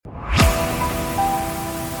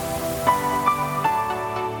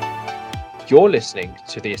You're listening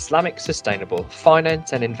to the Islamic Sustainable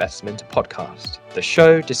Finance and Investment Podcast, the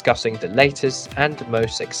show discussing the latest and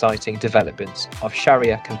most exciting developments of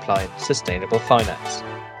Sharia-compliant sustainable finance.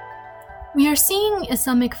 We are seeing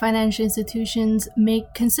Islamic financial institutions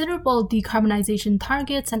make considerable decarbonization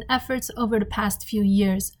targets and efforts over the past few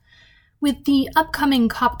years. With the upcoming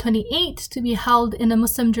COP28 to be held in a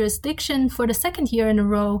Muslim jurisdiction for the second year in a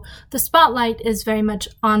row, the spotlight is very much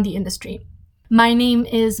on the industry. My name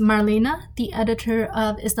is Marlena, the editor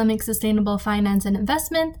of Islamic Sustainable Finance and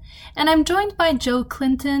Investment, and I'm joined by Joe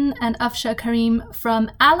Clinton and Afsha Karim from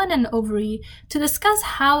Allen & Overy to discuss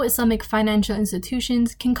how Islamic financial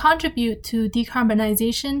institutions can contribute to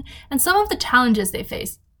decarbonization and some of the challenges they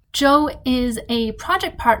face. Joe is a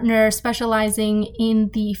project partner specializing in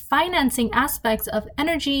the financing aspects of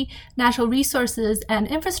energy, natural resources, and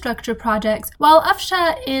infrastructure projects, while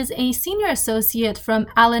Afsha is a senior associate from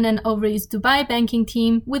Allen & Overy's Dubai banking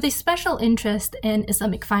team with a special interest in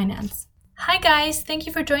Islamic finance. Hi guys, thank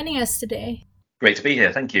you for joining us today. Great to be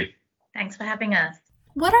here, thank you. Thanks for having us.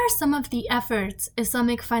 What are some of the efforts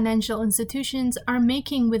Islamic financial institutions are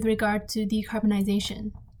making with regard to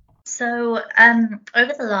decarbonization? So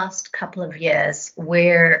over the last couple of years,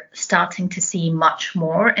 we're starting to see much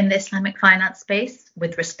more in the Islamic finance space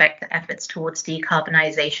with respect to efforts towards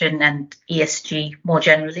decarbonization and ESG more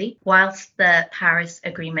generally. Whilst the Paris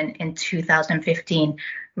Agreement in 2015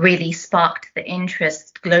 really sparked the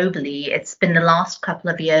interest globally, it's been the last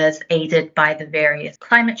couple of years aided by the various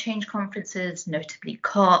climate change conferences, notably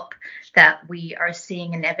COP, that we are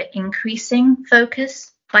seeing an ever increasing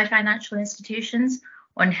focus by financial institutions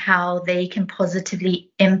on how they can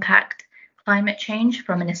positively impact climate change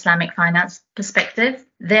from an Islamic finance perspective.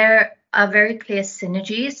 There are very clear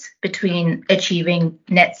synergies between achieving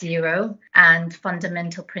net zero and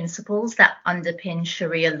fundamental principles that underpin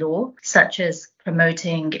Sharia law, such as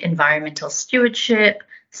promoting environmental stewardship,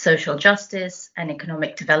 social justice, and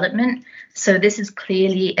economic development. So this is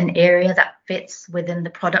clearly an area that fits within the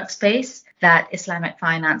product space that Islamic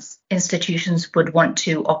finance institutions would want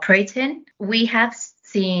to operate in. We have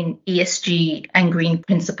seen ESG and green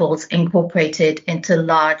principles incorporated into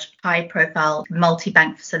large, high-profile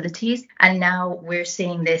multi-bank facilities. And now we're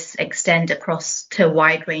seeing this extend across to a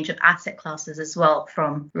wide range of asset classes as well,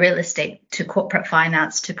 from real estate to corporate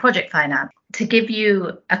finance to project finance. To give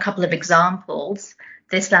you a couple of examples,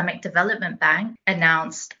 the Islamic Development Bank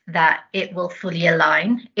announced that it will fully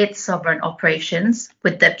align its sovereign operations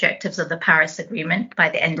with the objectives of the Paris Agreement by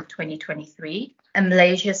the end of 2023. And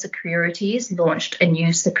Malaysia Securities launched a new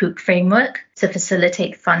Sukuk framework to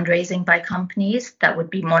facilitate fundraising by companies that would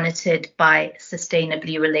be monitored by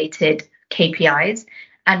sustainably related KPIs.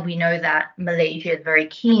 And we know that Malaysia is very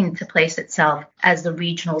keen to place itself as the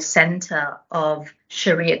regional center of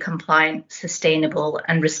Sharia-compliant, sustainable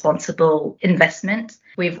and responsible investment.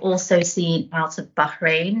 We've also seen out of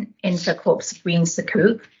Bahrain, Infracorp's Green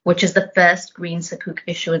Sukuk, which is the first Green Sukuk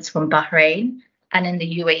issuance from Bahrain. And in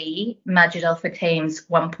the UAE, Majid Al Futtaim's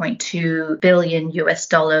 $1.2 billion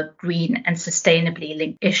green and sustainably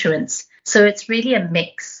linked issuance. So it's really a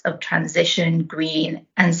mix of transition, green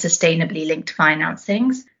and sustainably linked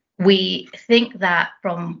financings. We think that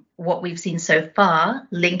from what we've seen so far,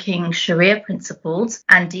 linking Sharia principles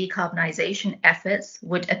and decarbonization efforts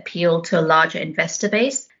would appeal to a larger investor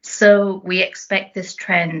base. So we expect this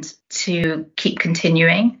trend to keep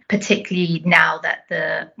continuing, particularly now that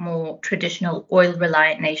the more traditional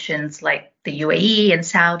oil-reliant nations like the UAE and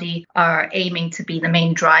Saudi are aiming to be the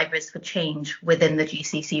main drivers for change within the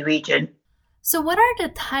GCC region. So what are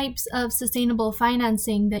the types of sustainable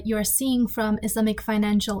financing that you are seeing from Islamic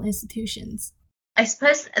financial institutions? I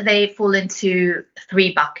suppose they fall into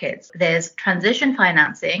three buckets. There's transition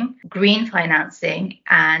financing, green financing,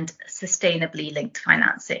 and sustainably linked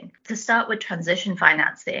financing. To start with transition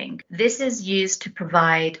financing, this is used to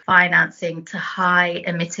provide financing to high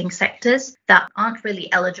emitting sectors that aren't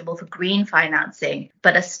really eligible for green financing,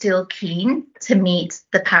 but are still keen to meet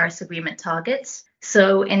the Paris Agreement targets.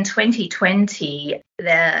 So in 2020,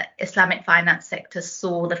 the Islamic finance sector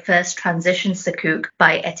saw the first transition sukuk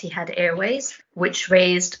by Etihad Airways, which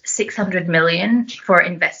raised $600 million for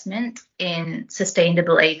investment in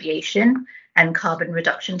sustainable aviation and carbon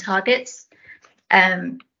reduction targets.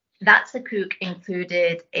 That sukuk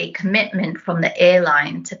included a commitment from the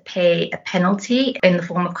airline to pay a penalty in the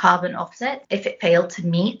form of carbon offset if it failed to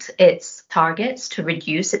meet its targets to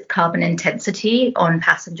reduce its carbon intensity on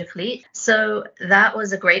passenger fleet. So that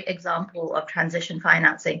was a great example of transition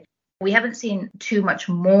financing. We haven't seen too much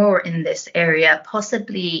more in this area,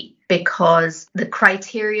 possibly because the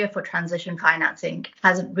criteria for transition financing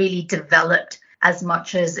hasn't really developed as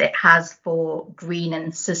much as it has for green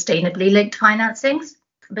and sustainably linked financings.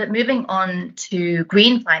 But moving on to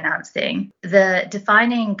green financing, the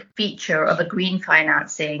defining feature of a green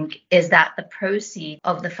financing is that the proceeds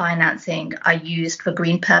of the financing are used for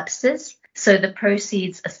green purposes. So the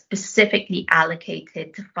proceeds are specifically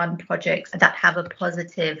allocated to fund projects that have a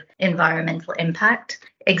positive environmental impact.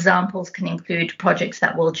 Examples can include projects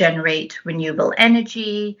that will generate renewable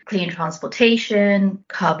energy, clean transportation,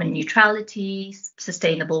 carbon neutrality,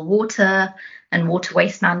 sustainable water, and water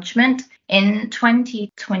waste management. In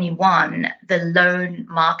 2021, the Loan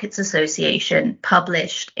Markets Association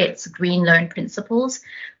published its Green Loan Principles,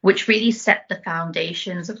 which really set the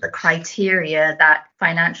foundations of the criteria that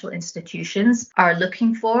financial institutions are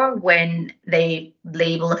looking for when they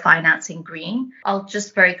label a financing green. I'll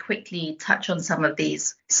just very quickly touch on some of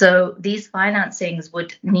these. So these financings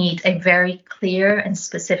would need a very clear and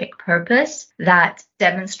specific purpose that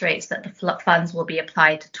demonstrates that the funds will be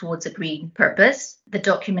applied towards a green purpose. The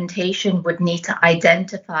documentation would need to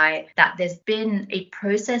identify that there's been a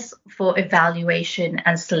process for evaluation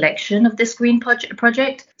and selection of this green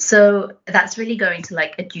project. So that's really going to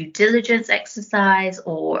like a due diligence exercise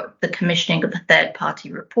or the commissioning of a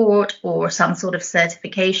third-party report or some sort of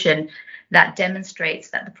certification that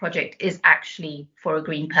demonstrates that the project is actually for a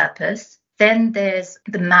green purpose. Then there's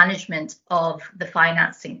the management of the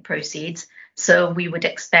financing proceeds. So we would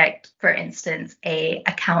expect, for instance, an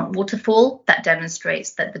account waterfall that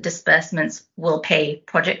demonstrates that the disbursements will pay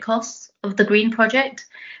project costs of the green project.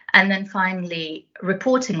 And then finally,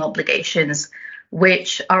 reporting obligations,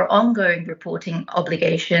 which are ongoing reporting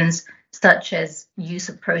obligations, such as use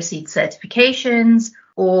of proceeds certifications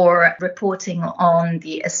or reporting on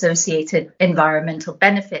the associated environmental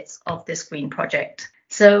benefits of this green project.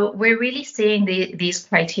 So we're really seeing these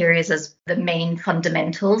criteria as the main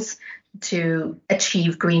fundamentals to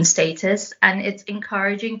achieve green status. And it's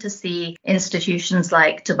encouraging to see institutions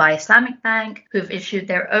like Dubai Islamic Bank, who've issued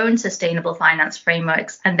their own sustainable finance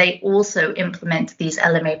frameworks, and they also implement these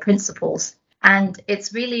LMA principles. And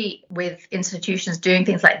it's really with institutions doing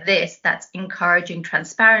things like this that's encouraging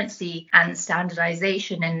transparency and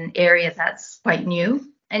standardization in an area that's quite new.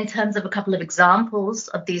 In terms of a couple of examples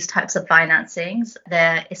of these types of financings,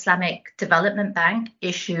 the Islamic Development Bank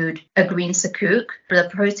issued a green sukuk. The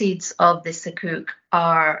proceeds of this sukuk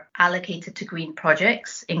are allocated to green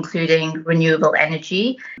projects, including renewable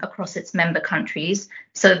energy across its member countries.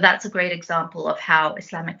 So that's a great example of how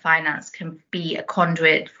Islamic finance can be a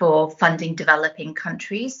conduit for funding developing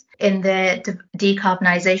countries in their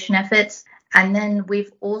decarbonization efforts. And then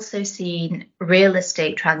we've also seen real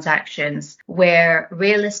estate transactions where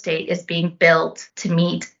real estate is being built to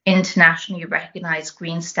meet internationally recognized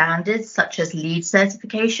green standards, such as LEED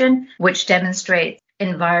certification, which demonstrates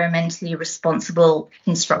environmentally responsible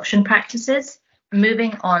construction practices.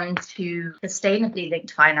 Moving on to sustainably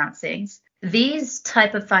linked financings. These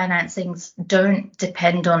type of financings don't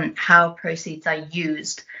depend on how proceeds are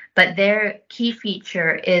used, but their key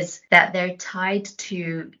feature is that they're tied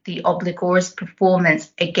to the obligor's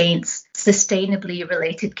performance against sustainably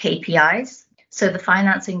related KPIs. So the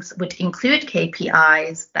financings would include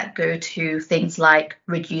KPIs that go to things like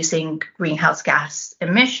reducing greenhouse gas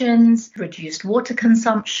emissions, reduced water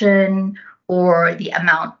consumption, or the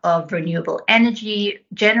amount of renewable energy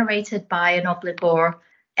generated by an obligor.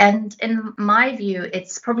 And in my view,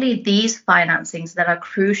 it's probably these financings that are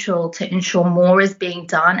crucial to ensure more is being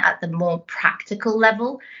done at the more practical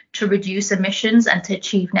level to reduce emissions and to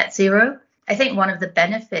achieve net zero. I think one of the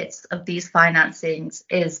benefits of these financings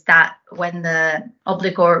is that when the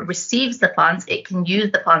obligor receives the funds, it can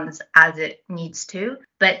use the funds as it needs to,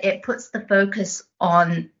 but it puts the focus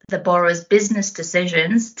on the borrower's business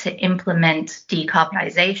decisions to implement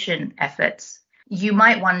decarbonization efforts. You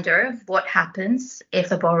might wonder what happens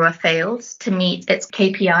if a borrower fails to meet its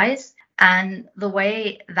KPIs. And the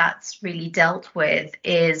way that's really dealt with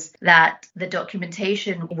is that the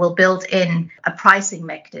documentation will build in a pricing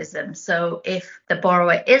mechanism. So if the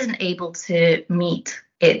borrower isn't able to meet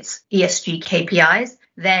its ESG KPIs,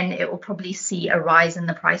 then it will probably see a rise in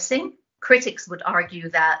the pricing. Critics would argue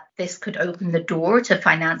that this could open the door to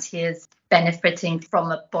financiers benefiting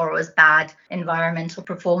from a borrower's bad environmental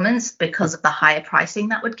performance because of the higher pricing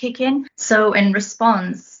that would kick in. So in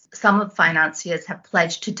response, some of financiers have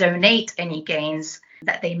pledged to donate any gains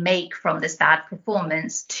that they make from this bad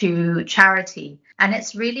performance to charity. And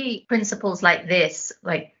it's really principles like this,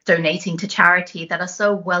 like donating to charity, that are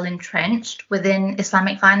so well entrenched within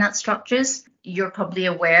Islamic finance structures. You're probably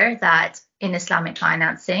aware that in Islamic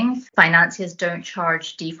financing, financiers don't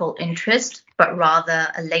charge default interest, but rather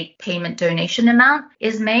a late payment donation amount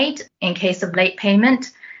is made in case of late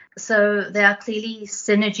payment. So there are clearly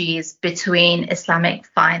synergies between Islamic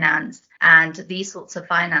finance and these sorts of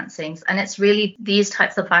financings. And it's really these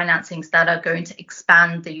types of financings that are going to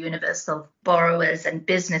expand the universe of borrowers and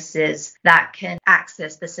businesses that can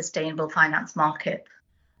access the sustainable finance market.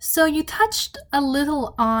 So you touched a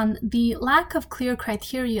little on the lack of clear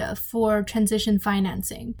criteria for transition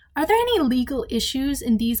financing. Are there any legal issues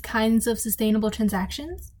in these kinds of sustainable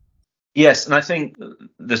transactions? Yes, and I think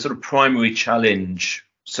the sort of primary challenge,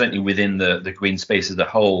 certainly within the green space as a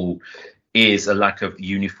whole, is a lack of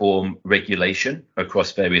uniform regulation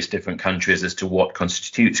across various different countries as to what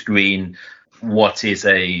constitutes green, what is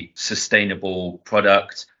a sustainable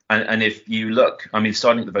product. And if you look,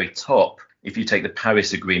 starting at the very top, if you take the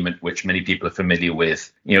Paris Agreement, which many people are familiar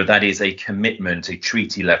with, that is a commitment, a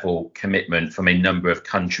treaty level commitment from a number of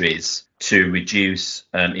countries to reduce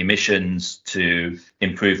emissions, to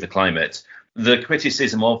improve the climate. The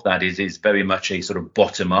criticism of that is very much a sort of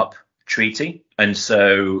bottom up treaty. And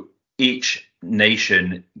so each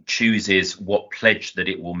nation chooses what pledge that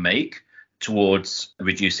it will make towards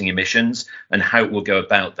reducing emissions and how it will go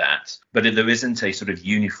about that. But if there isn't a sort of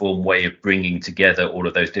uniform way of bringing together all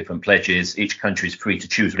of those different pledges, each country is free to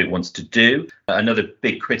choose what it wants to do. Another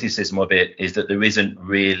big criticism of it is that there isn't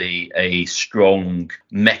really a strong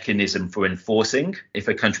mechanism for enforcing. If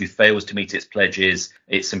a country fails to meet its pledges,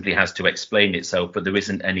 it simply has to explain itself, but there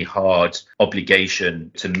isn't any hard obligation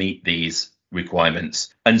to meet these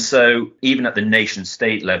requirements. And so even at the nation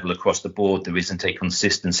state level across the board, there isn't a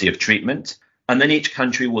consistency of treatment. And then each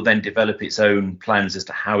country will then develop its own plans as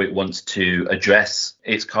to how it wants to address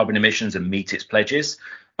its carbon emissions and meet its pledges.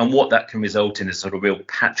 And what that can result in is sort of real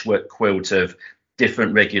patchwork quilt of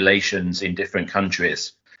different regulations in different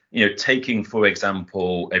countries. Taking, for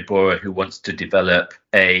example, a borrower who wants to develop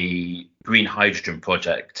a green hydrogen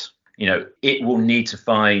project. It will need to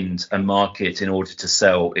find a market in order to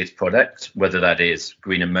sell its product, whether that is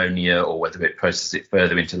green ammonia or whether it processes it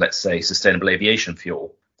further into, let's say, sustainable aviation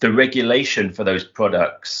fuel. The regulation for those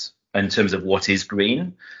products in terms of what is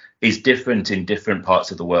green is different in different parts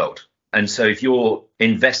of the world. And so if you're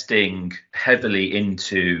investing heavily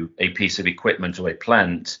into a piece of equipment or a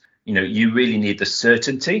plant, you really need the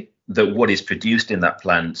certainty that what is produced in that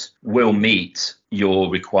plant will meet your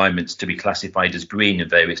requirements to be classified as green in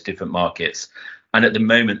various different markets. And at the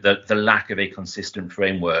moment, the lack of a consistent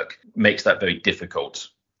framework makes that very difficult.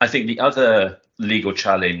 I think the other legal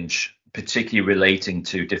challenge, particularly relating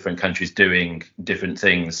to different countries doing different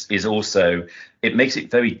things, is also it makes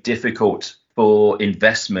it very difficult for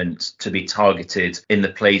investment to be targeted in the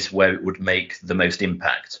place where it would make the most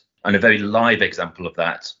impact. And a very live example of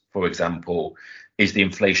that, for example, is the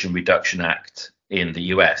Inflation Reduction Act in the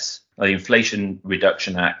US. The Inflation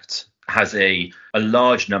Reduction Act has a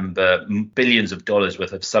large number, billions of dollars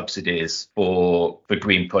worth of subsidies for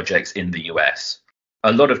green projects in the US.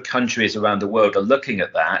 A lot of countries around the world are looking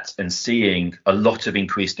at that and seeing a lot of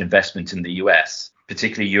increased investment in the US.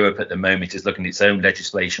 Particularly Europe at the moment is looking at its own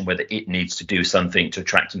legislation, whether it needs to do something to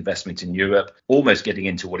attract investment in Europe, almost getting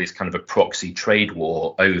into what is kind of a proxy trade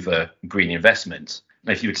war over green investment.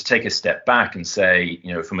 Now, if you were to take a step back and say,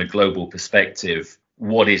 from a global perspective,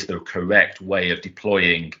 what is the correct way of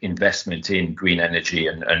deploying investment in green energy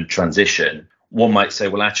and transition? One might say,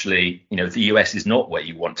 well, actually, the US is not where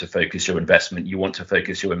you want to focus your investment. You want to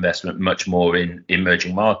focus your investment much more in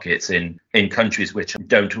emerging markets, in countries which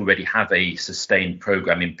don't already have a sustained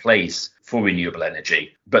program in place for renewable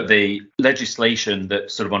energy. But the legislation that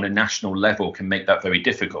sort of on a national level can make that very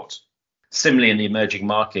difficult. Similarly, in the emerging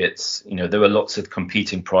markets, there are lots of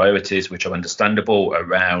competing priorities, which are understandable,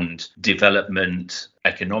 around development,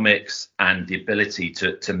 economics, and the ability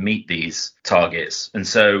to meet these targets. And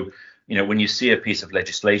so, when you see a piece of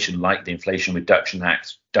legislation like the Inflation Reduction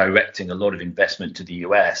Act directing a lot of investment to the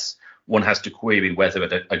US, one has to query whether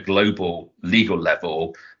at a global legal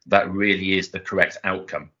level, that really is the correct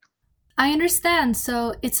outcome. I understand.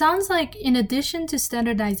 So it sounds like in addition to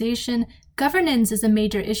standardization, governance is a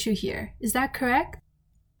major issue here. Is that correct?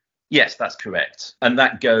 Yes, that's correct. And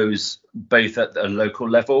that goes both at a local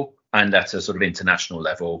level and at a sort of international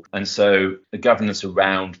level. And so the governance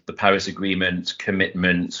around the Paris Agreement,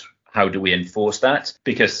 commitment, how do we enforce that?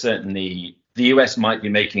 Because certainly the US might be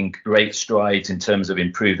making great strides in terms of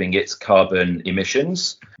improving its carbon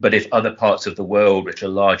emissions. But if other parts of the world, which are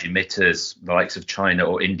large emitters, the likes of China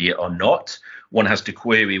or India, are not, one has to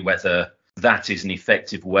query whether that is an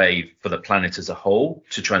effective way for the planet as a whole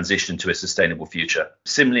to transition to a sustainable future.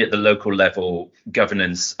 Similarly, at the local level,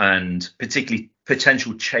 governance and particularly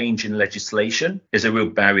potential change in legislation is a real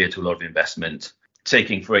barrier to a lot of investment.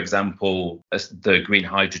 Taking, for example, the green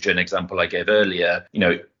hydrogen example I gave earlier,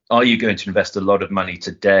 are you going to invest a lot of money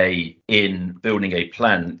today in building a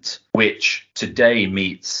plant which today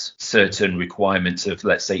meets certain requirements of,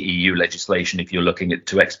 let's say, EU legislation if you're looking at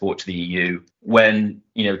to export to the EU, when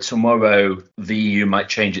tomorrow the EU might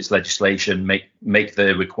change its legislation, make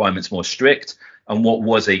the requirements more strict, and what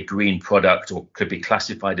was a green product or could be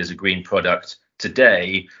classified as a green product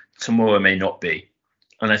today, tomorrow may not be.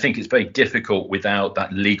 And I think it's very difficult without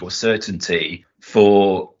that legal certainty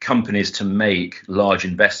for companies to make large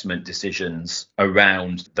investment decisions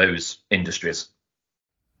around those industries.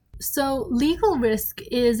 So legal risk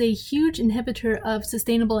is a huge inhibitor of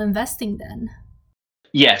sustainable investing then?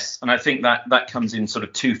 Yes, and I think that comes in sort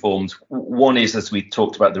of two forms. One is, as we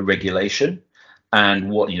talked about, the regulation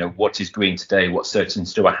and what is green today, what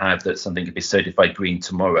certainty do I have that something could be certified green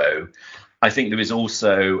tomorrow. I think there is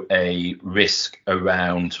also a risk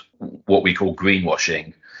around what we call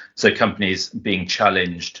greenwashing. So companies being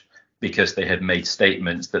challenged because they have made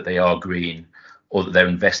statements that they are green or that they're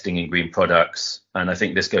investing in green products. And I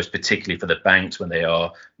think this goes particularly for the banks when they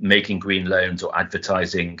are making green loans or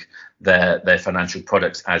advertising their financial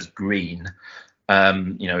products as green.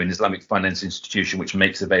 An Islamic finance institution which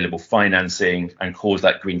makes available financing and calls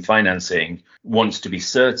that green financing wants to be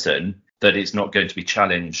certain that it's not going to be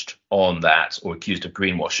challenged on that or accused of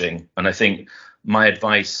greenwashing. And I think my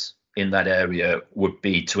advice in that area would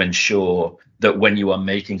be to ensure that when you are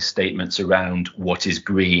making statements around what is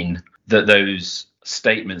green, that those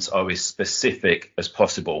statements are as specific as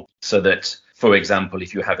possible, so that, for example,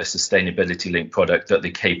 if you have a sustainability linked product, that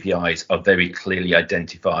the KPIs are very clearly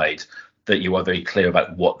identified, that you are very clear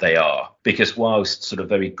about what they are. Because whilst sort of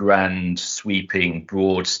very grand, sweeping,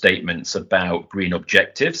 broad statements about green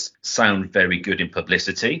objectives sound very good in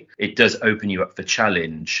publicity, it does open you up for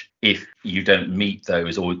challenge if you don't meet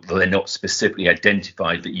those, or they're not specifically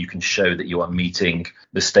identified that you can show that you are meeting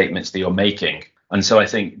the statements that you're making. And so I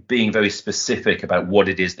think being very specific about what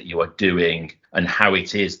it is that you are doing and how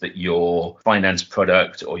it is that your finance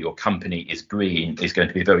product or your company is green is going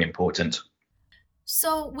to be very important.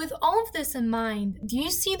 So with all of this in mind, do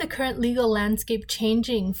you see the current legal landscape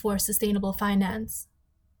changing for sustainable finance?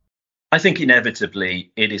 I think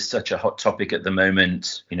inevitably it is such a hot topic at the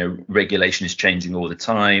moment. Regulation is changing all the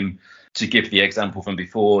time. To give the example from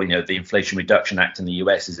before, the Inflation Reduction Act in the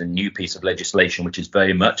US is a new piece of legislation which is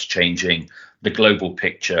very much changing the global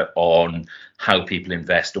picture on how people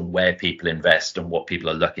invest and where people invest and what people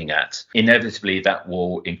are looking at. Inevitably, that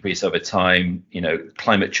will increase over time.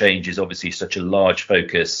 Climate change is obviously such a large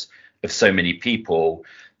focus of so many people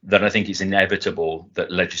that I think it's inevitable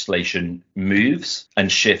that legislation moves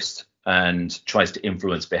and shifts and tries to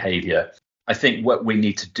influence behavior. I think what we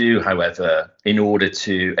need to do, however, in order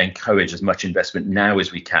to encourage as much investment now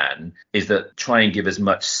as we can, is that try and give as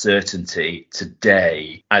much certainty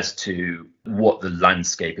today as to what the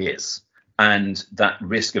landscape is. And that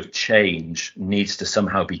risk of change needs to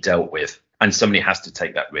somehow be dealt with, and somebody has to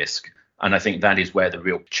take that risk. And I think that is where the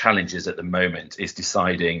real challenge is at the moment, is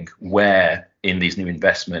deciding where in these new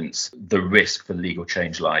investments the risk for legal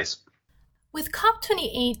change lies. With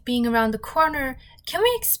COP28 being around the corner, can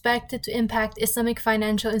we expect it to impact Islamic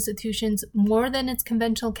financial institutions more than its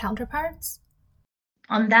conventional counterparts?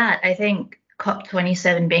 On that, I think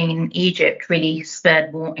COP27 being in Egypt really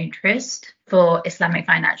spurred more interest for Islamic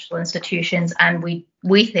financial institutions, and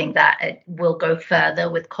we think that it will go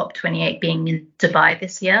further with COP28 being in Dubai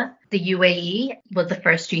this year. The UAE was the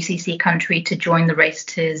first GCC country to join the race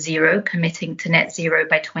to zero, committing to net zero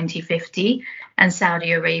by 2050. And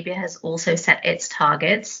Saudi Arabia has also set its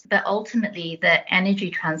targets. But ultimately, the energy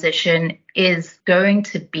transition is going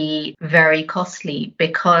to be very costly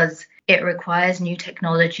because it requires new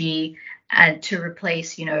technology and to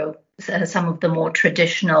replace, some of the more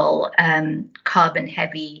traditional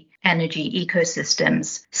carbon-heavy energy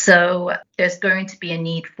ecosystems. So there's going to be a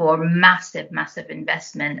need for massive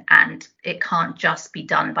investment, and it can't just be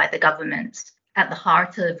done by the governments. At the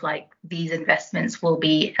heart of these investments will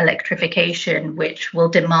be electrification, which will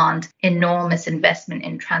demand enormous investment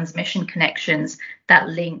in transmission connections that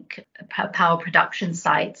link power production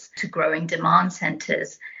sites to growing demand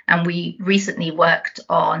centers. And we recently worked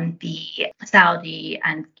on the Saudi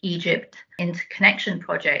and Egypt interconnection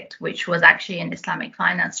project, which was actually an Islamic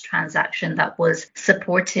finance transaction that was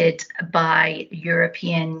supported by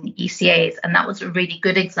European ECAs. And that was a really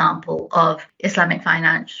good example of Islamic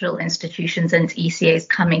financial institutions and ECAs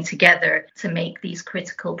coming together to make these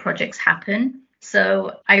critical projects happen.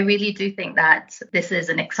 So I really do think that this is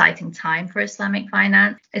an exciting time for Islamic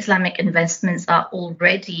finance. Islamic investments are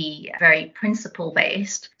already very principle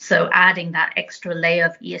based. So adding that extra layer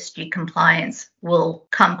of ESG compliance will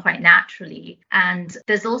come quite naturally. And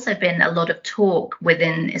there's also been a lot of talk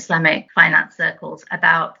within Islamic finance circles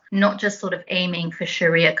about not just sort of aiming for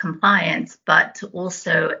Sharia compliance, but to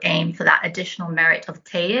also aim for that additional merit of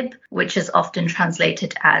tayyib, which is often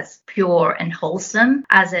translated as pure and wholesome,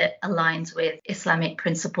 as it aligns with Islamic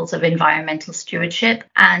principles of environmental stewardship.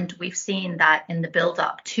 And we've seen that in the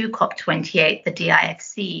build-up to COP28, the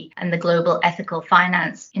DIFC and the Global Ethical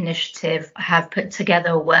Finance Initiative have put together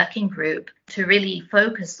a working group to really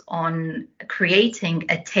focus on creating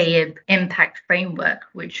a tayyib impact framework,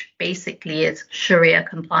 which basically is Sharia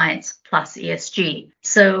compliance plus ESG.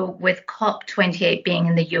 So with COP28 being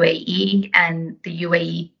in the UAE, and the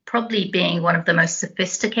UAE probably being one of the most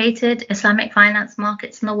sophisticated Islamic finance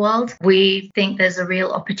markets in the world, we think there's a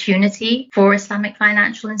real opportunity for Islamic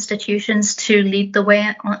financial institutions to lead the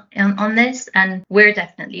way on this. And we're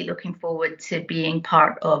definitely looking forward to being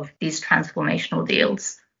part of these transformational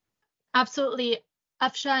deals. Absolutely.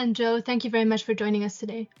 Afsha and Joe, thank you very much for joining us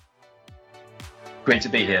today. Great to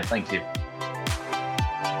be here. Thank you.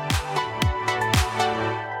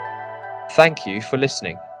 Thank you for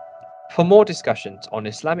listening. For more discussions on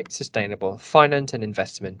Islamic sustainable finance and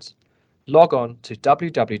investment, log on to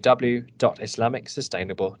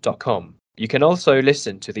www.islamicsustainable.com. You can also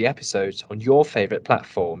listen to the episodes on your favorite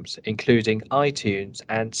platforms, including iTunes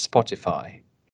and Spotify.